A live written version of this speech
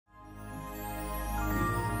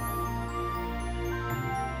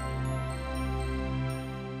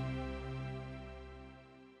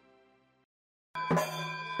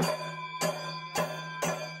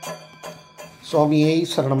Swamiye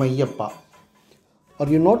Saranam Ayyappa. Are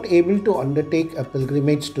you not able to undertake a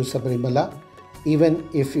pilgrimage to Sabarimala even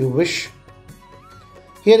if you wish?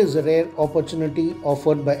 Here is a rare opportunity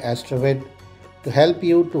offered by AstroVed to help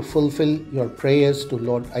you to fulfill your prayers to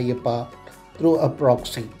Lord Iyappa through a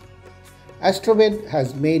proxy. AstroVed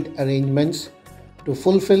has made arrangements to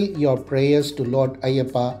fulfill your prayers to Lord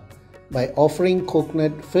Iyappa by offering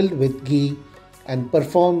coconut filled with ghee and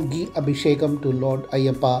perform ghee Abhishekam to Lord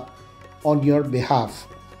Iyappa on your behalf.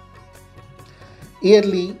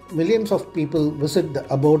 Yearly, millions of people visit the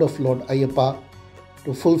abode of Lord Iyappa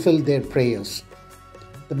to fulfill their prayers.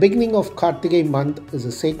 The beginning of Karthigai month is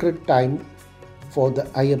a sacred time for the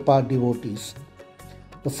Ayyappa devotees.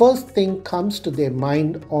 The first thing comes to their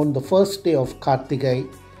mind on the first day of Karthigai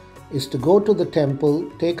is to go to the temple,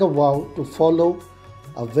 take a vow to follow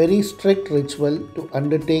a very strict ritual to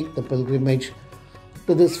undertake the pilgrimage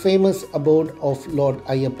to this famous abode of Lord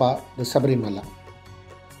Iyappa, the Sabarimala.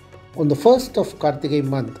 On the first of Karthigai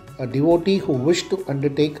month, a devotee who wishes to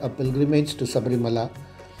undertake a pilgrimage to Sabarimala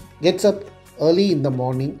gets up early in the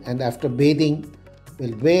morning and after bathing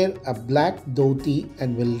will wear a black dhoti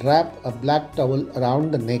and will wrap a black towel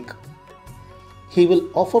around the neck. He will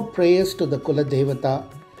offer prayers to the Kula Devata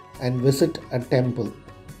and visit a temple.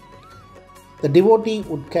 The devotee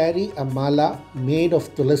would carry a mala made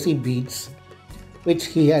of tulasi beads which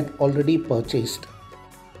he had already purchased.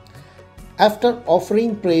 After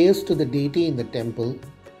offering prayers to the deity in the temple,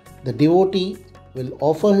 the devotee will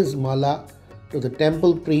offer his mala to the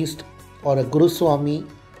temple priest or a Guru Swami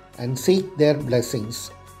and seek their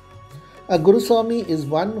blessings. A Guru Swami is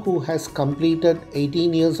one who has completed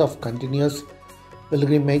 18 years of continuous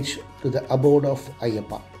pilgrimage to the abode of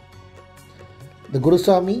Ayyappa. The Guru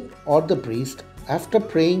Swami or the priest, after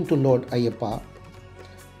praying to Lord Iyappa,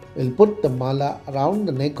 will put the mala around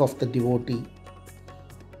the neck of the devotee.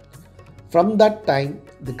 From that time,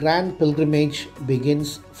 the grand pilgrimage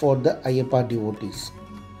begins for the Ayyappa devotees.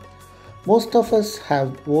 Most of us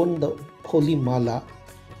have worn the holy mala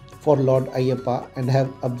for Lord Iyappa and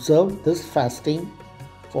have observed this fasting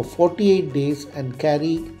for 48 days and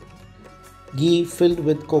carry ghee filled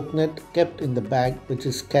with coconut kept in the bag which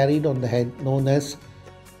is carried on the head known as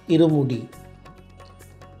Irumudi.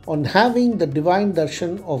 On having the divine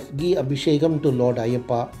darshan of ghee Abhishekam to Lord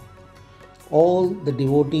Iyappa, all the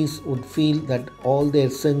devotees would feel that all their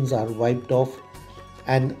sins are wiped off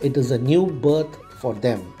and it is a new birth for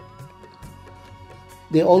them.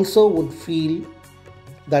 They also would feel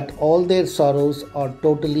that all their sorrows are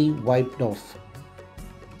totally wiped off.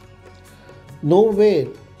 Nowhere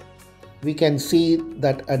we can see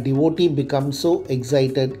that a devotee becomes so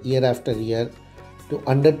excited year after year to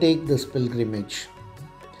undertake this pilgrimage.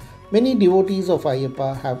 Many devotees of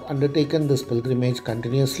Ayyappa have undertaken this pilgrimage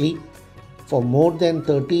continuously for more than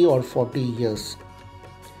 30 or 40 years.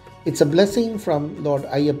 It's a blessing from Lord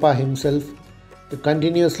Iyappa himself to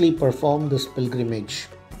continuously perform this pilgrimage.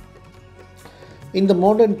 In the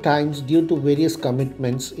modern times, due to various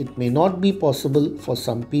commitments, it may not be possible for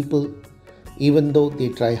some people, even though they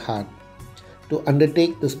try hard, to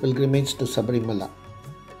undertake this pilgrimage to Sabarimala.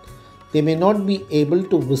 They may not be able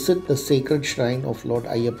to visit the sacred shrine of Lord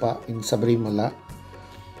Iyappa in Sabarimala,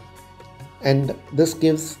 and this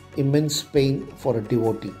gives immense pain for a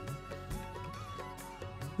devotee.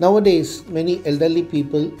 Nowadays, many elderly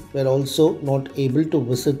people were also not able to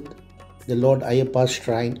visit the Lord Iyappa's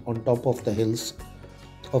shrine on top of the hills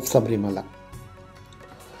of Sabarimala.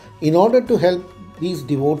 In order to help these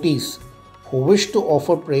devotees who wish to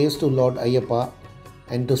offer prayers to Lord Iyappa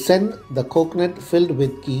and to send the coconut filled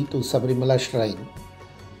with ghee to Sabarimala shrine,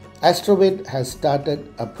 AstroVed has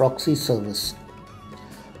started a proxy service.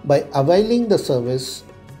 By availing the service,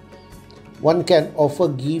 one can offer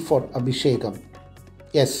ghee for Abhishekam.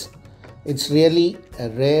 Yes, it's really a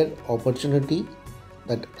rare opportunity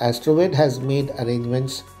that AstroVed has made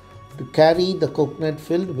arrangements to carry the coconut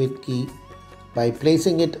filled with ghee by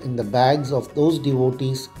placing it in the bags of those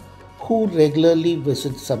devotees who regularly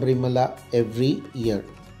visit Sabarimala every year.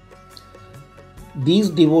 These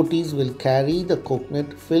devotees will carry the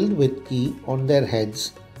coconut filled with ghee on their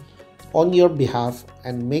heads on your behalf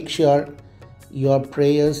and make sure your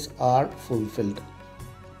prayers are fulfilled.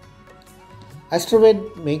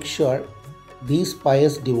 AstroVed makes sure these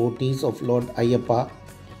pious devotees of Lord Iyappa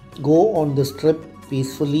go on this trip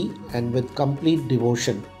peacefully and with complete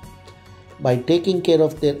devotion by taking care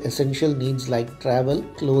of their essential needs like travel,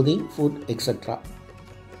 clothing, food, etc.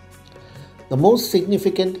 The most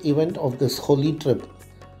significant event of this holy trip,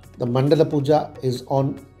 the Mandala Puja, is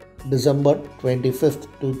on December 25th,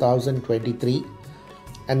 2023,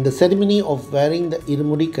 and the ceremony of wearing the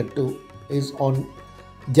Irumudi is on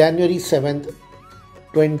January 7th,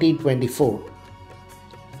 2024.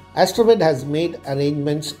 AstroVed has made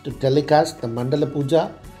arrangements to telecast the Mandala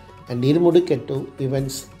Puja and Irumudi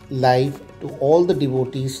events live to all the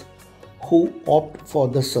devotees who opt for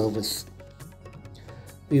the service.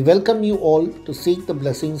 We welcome you all to seek the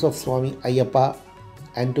blessings of Swami Ayyappa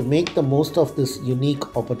and to make the most of this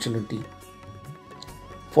unique opportunity.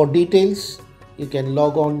 For details, you can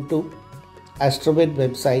log on to AstroVed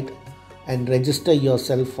website and register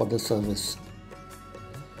yourself for the service.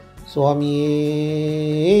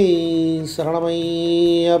 Swamiye Saranam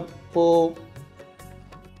Ayyappa.